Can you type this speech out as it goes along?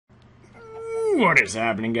What is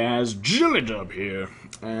happening, guys? JellyDub here,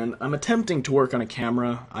 and I'm attempting to work on a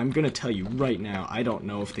camera. I'm gonna tell you right now, I don't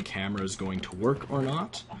know if the camera is going to work or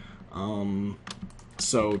not.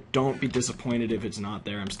 So don't be disappointed if it's not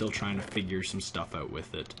there. I'm still trying to figure some stuff out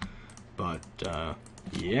with it. But,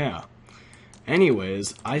 yeah.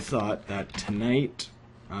 Anyways, I thought that tonight,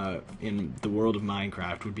 in the world of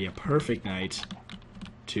Minecraft, would be a perfect night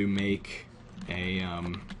to make a,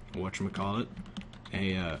 whatchamacallit?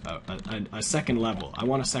 A second level. I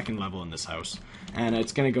want a second level in this house. And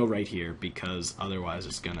it's gonna go right here, because otherwise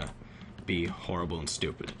it's gonna be horrible and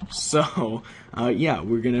stupid. So, yeah,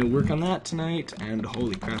 we're gonna work on that tonight, and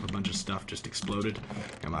holy crap, a bunch of stuff just exploded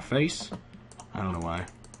in my face. I don't know why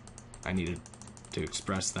I needed to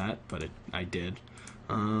express that, but I did.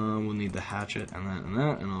 We'll need the hatchet, and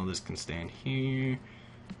that, and all this can stay in here.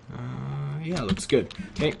 Yeah, looks good.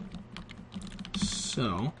 Okay.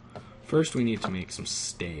 So, first we need to make some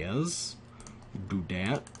stairs. Do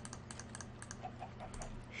that.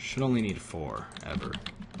 Should only need 4, ever.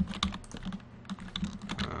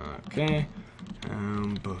 Okay.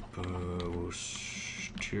 We'll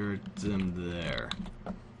stir them there.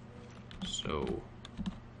 So,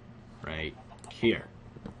 right here.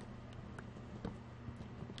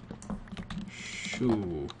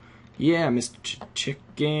 Shoo. Yeah, Mr.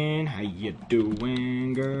 Chicken, how you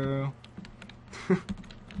doing, girl?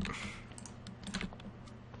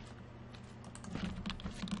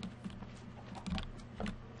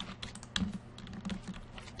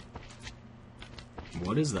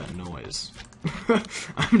 What is that noise?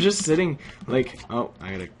 I'm just sitting, like, oh,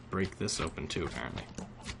 I gotta break this open too, apparently.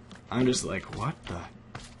 I'm just like, what the?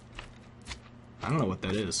 I don't know what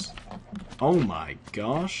that is. Oh my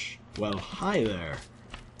gosh. Well, hi there.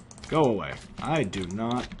 Go away. I do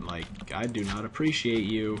not appreciate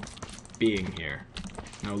you being here.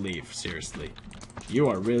 No, leave, seriously. You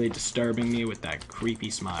are really disturbing me with that creepy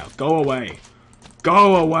smile. Go away.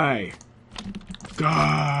 Go away. Go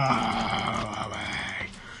away.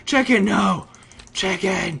 Chicken, no!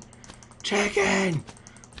 Chicken! Chicken!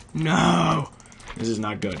 No! This is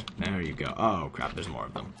not good. There you go. Oh, crap, there's more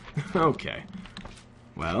of them. Okay.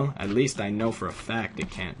 Well, at least I know for a fact it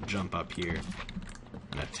can't jump up here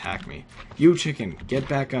and attack me. You chicken, get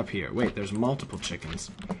back up here. Wait, there's multiple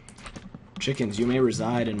chickens. Chickens, you may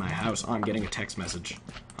reside in my house. Oh, I'm getting a text message.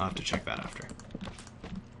 I'll have to check that after.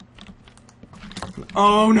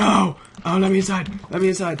 Oh, no! Oh, let me inside! Let me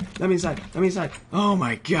inside! Let me inside! Let me inside! Oh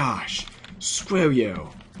my gosh! Screw you!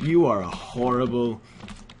 You are a horrible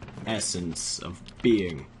essence of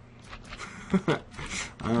being.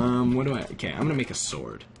 What do I... Okay, I'm gonna make a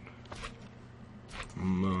sword.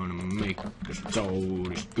 I'm gonna make a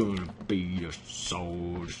sword. It's gonna be a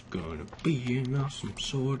sword. It's gonna be an awesome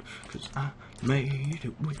sword. 'Cause I made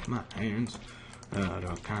it with my hands. I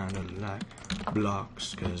don't kinda like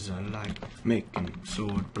blocks, 'cause I like making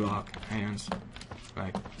sword block hands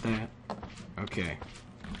like that. Okay,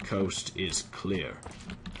 coast is clear.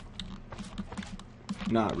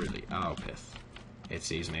 Not really. Oh, pith. It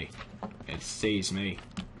sees me. It sees me.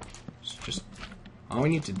 It's just all we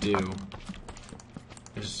need to do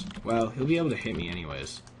is, well, he'll be able to hit me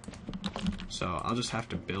anyways. So I'll just have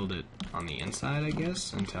to build it on the inside, I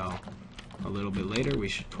guess, until a little bit later. We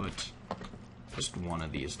should put just one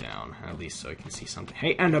of these down, at least so I can see something.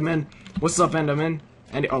 Hey, Enderman! What's up, Enderman?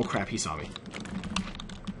 Oh, crap, he saw me.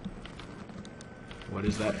 What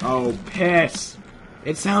is that? Oh, piss!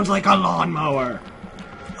 It sounds like a lawnmower!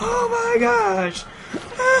 Oh my gosh!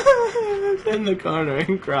 In the corner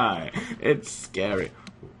and cry. It's scary.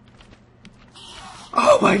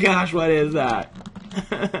 Oh my gosh, what is that?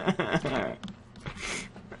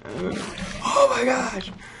 Oh my gosh!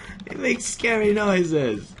 It makes scary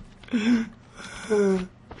noises.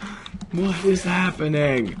 What is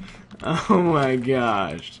happening? Oh my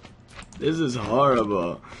gosh. This is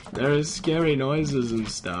horrible. There are scary noises and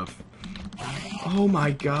stuff. Oh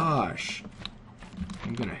my gosh.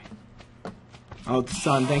 I'm gonna... Oh, the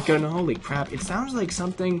sun, thank goodness. Holy crap. It sounds like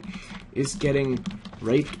something is getting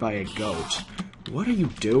raped by a goat. What are you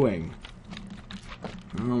doing?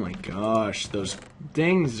 Oh my gosh. Those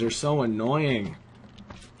things are so annoying.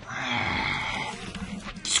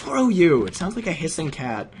 Screw you! It sounds like a hissing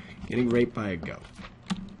cat getting raped by a goat.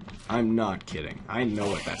 I'm not kidding. I know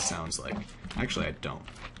what that sounds like. Actually, I don't.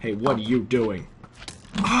 Hey, what are you doing?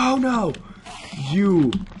 Oh, no!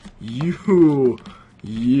 You!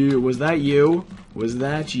 Was that you? Was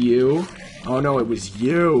that you? Oh, no, it was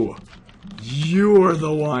you! You're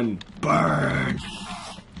the one! Burn!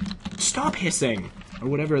 Stop hissing! Or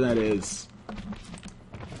whatever that is.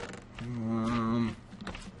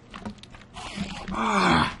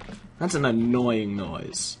 That's an annoying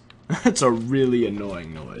noise. That's a really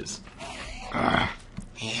annoying noise.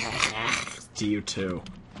 To you too.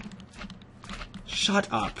 Shut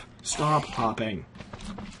up. Stop hopping.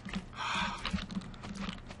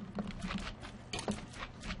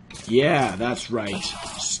 Yeah, that's right.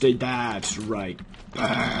 That's right.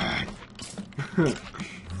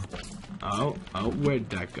 Oh, where'd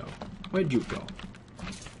that go? Where'd you go?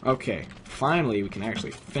 Okay, finally we can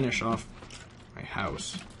actually finish off my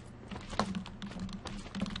house.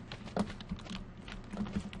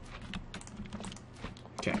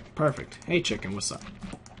 Okay, perfect. Hey chicken, what's up?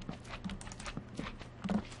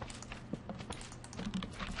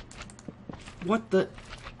 What the?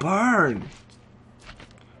 Burn!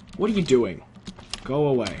 What are you doing? Go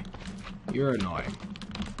away. You're annoying.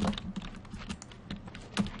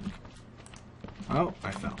 Oh,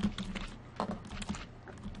 I fell.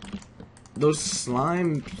 Those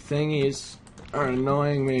slime thingies are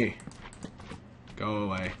annoying me. Go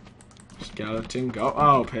away. Skeleton, go.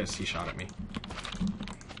 Oh, piss, he shot at me.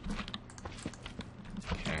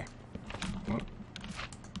 Okay. Well,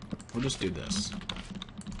 we'll just do this.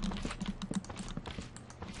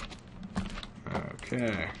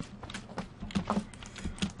 Okay.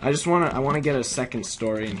 I want to get a second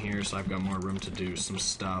story in here, so I've got more room to do some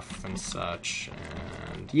stuff and such.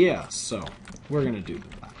 And yeah, so we're gonna do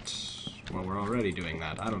that. Well, we're already doing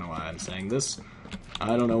that. I don't know why I'm saying this.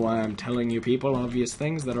 I don't know why I'm telling you people obvious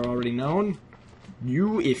things that are already known.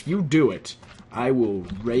 If you do it, I will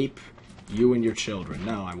rape you and your children.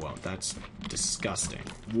 No, I won't. That's disgusting.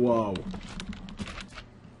 Whoa.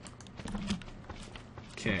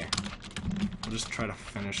 Okay. I'll just try to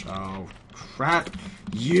finish. Oh, crap.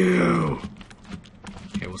 You!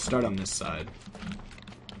 Okay, we'll start on this side.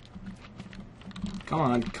 Come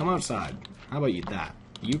on, come outside. How about you that?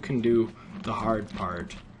 You can do the hard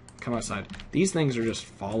part. Come outside. These things are just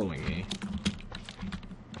following me.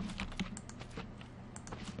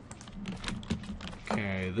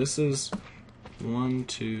 Okay, this is 1,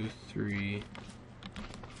 2, 3,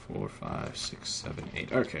 4, 5, 6, 7,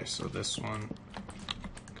 8. Okay, so this one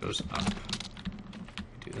goes up.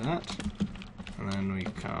 Do that. And then we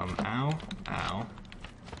come, ow, ow,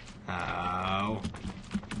 ow.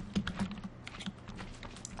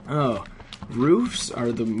 Oh, roofs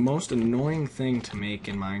are the most annoying thing to make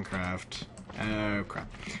in Minecraft. Oh,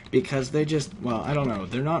 crap. Because they just, well, I don't know,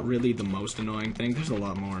 they're not really the most annoying thing. There's a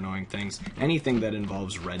lot more annoying things. Anything that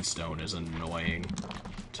involves redstone is annoying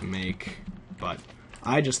to make, but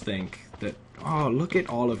I just think that, oh, look at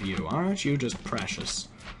all of you. Aren't you just precious?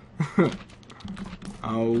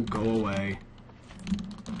 Oh, go away.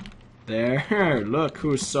 There, look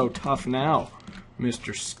who's so tough now,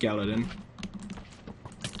 Mr. Skeleton.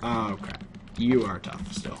 Oh, crap. You are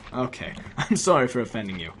tough still. Okay, I'm sorry for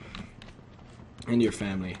offending you and your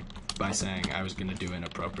family by saying I was going to do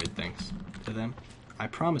inappropriate things to them. I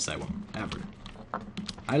promise I won't, ever.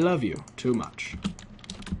 I love you too much.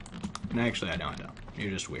 And actually, I don't.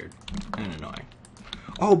 You're just weird and annoying.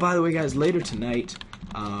 Oh, by the way, guys, later tonight,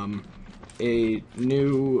 a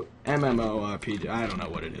new MMORPG, I don't know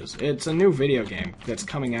what it is. It's a new video game that's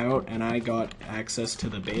coming out, and I got access to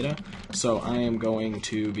the beta, so I am going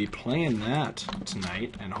to be playing that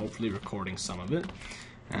tonight, and hopefully recording some of it.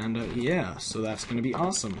 And, yeah, so that's going to be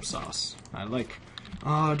awesome sauce.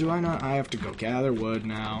 Oh, do I not? I have to go gather wood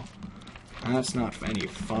now. That's not any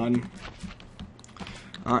fun.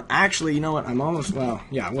 Actually, you know what? I'm almost, well,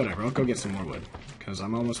 yeah, whatever. I'll go get some more wood, because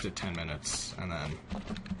I'm almost at 10 minutes, and then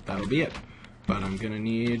that'll be it. But I'm gonna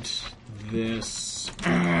need this.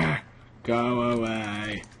 Go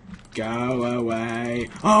away. Go away.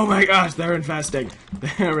 Oh my gosh, they're infesting.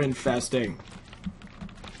 They're infesting.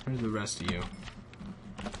 Where's the rest of you?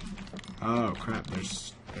 Oh crap,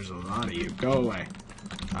 there's a lot of you. Go away.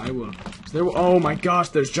 I will. Oh my gosh,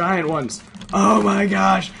 there's giant ones. Oh my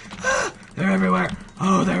gosh. They're everywhere.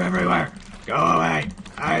 Oh, they're everywhere. Go away.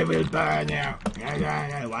 I will burn you.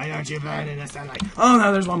 Why don't you burn in the sunlight? Oh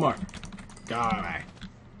no, there's one more. Go away.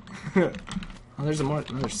 Oh, there's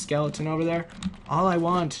another skeleton over there. All I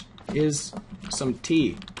want is some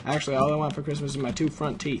tea. Actually, all I want for Christmas is my 2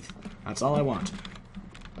 front teeth. That's all I want.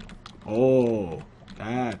 Oh,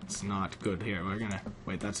 that's not good. Here, we're gonna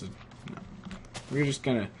wait. That's a no. We're just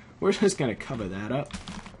gonna cover that up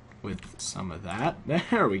with some of that.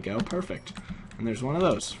 There we go. Perfect. And there's one of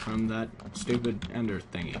those from that stupid ender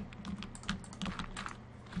thingy.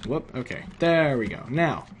 Whoop. Okay. There we go.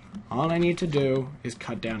 Now, all I need to do is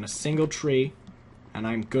cut down a single tree, and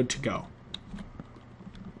I'm good to go.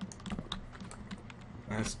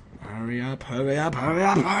 Let's hurry up, hurry up, hurry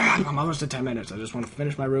up, hurry up. I'm almost at 10 minutes. I just want to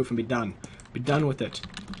finish my roof and be done. Be done with it.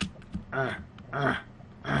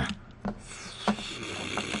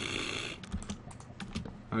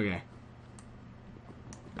 Okay.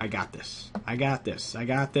 I got this. I got this. I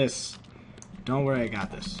got this. Don't worry, I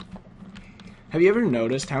got this. Have you ever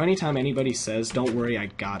noticed how anytime anybody says, don't worry, I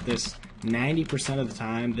got this, 90% of the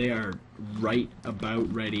time they are right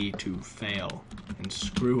about ready to fail and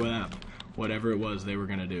screw up whatever it was they were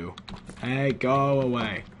going to do. Hey, go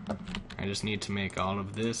away. I just need to make all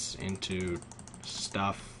of this into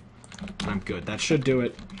stuff. I'm good. That should do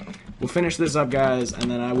it. We'll finish this up, guys, and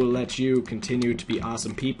then I will let you continue to be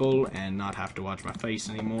awesome people and not have to watch my face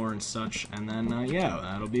anymore and such. And then, yeah,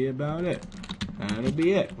 that'll be about it. That'll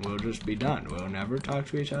be it. We'll just be done. We'll never talk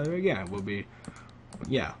to each other again. We'll be,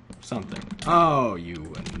 yeah, something. Oh,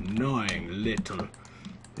 you annoying little...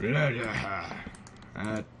 yeah,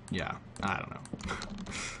 I don't know.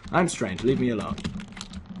 I'm strange. Leave me alone.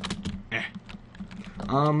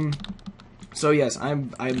 So yes,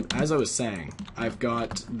 I'm as I was saying, I've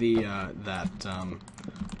got the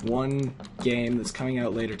one game that's coming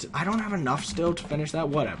out later. I don't have enough still to finish that.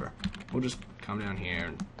 Whatever. We'll just come down here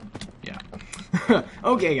and yeah.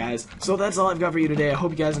 Okay, guys. So that's all I've got for you today. I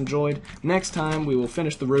hope you guys enjoyed. Next time we will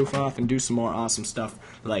finish the roof off and do some more awesome stuff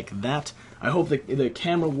like that. I hope the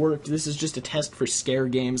camera worked. This is just a test for scare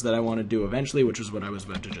games that I want to do eventually, which is what I was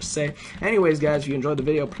about to just say. Anyways, guys, if you enjoyed the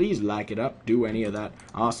video, please like it up. Do any of that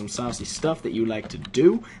awesome, saucy stuff that you like to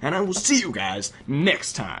do. And I will see you guys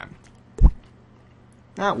next time.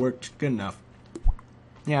 That worked. Good enough.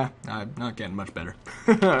 Yeah, I'm not getting much better.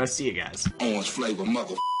 See you guys. Orange flavor,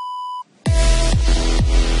 mother.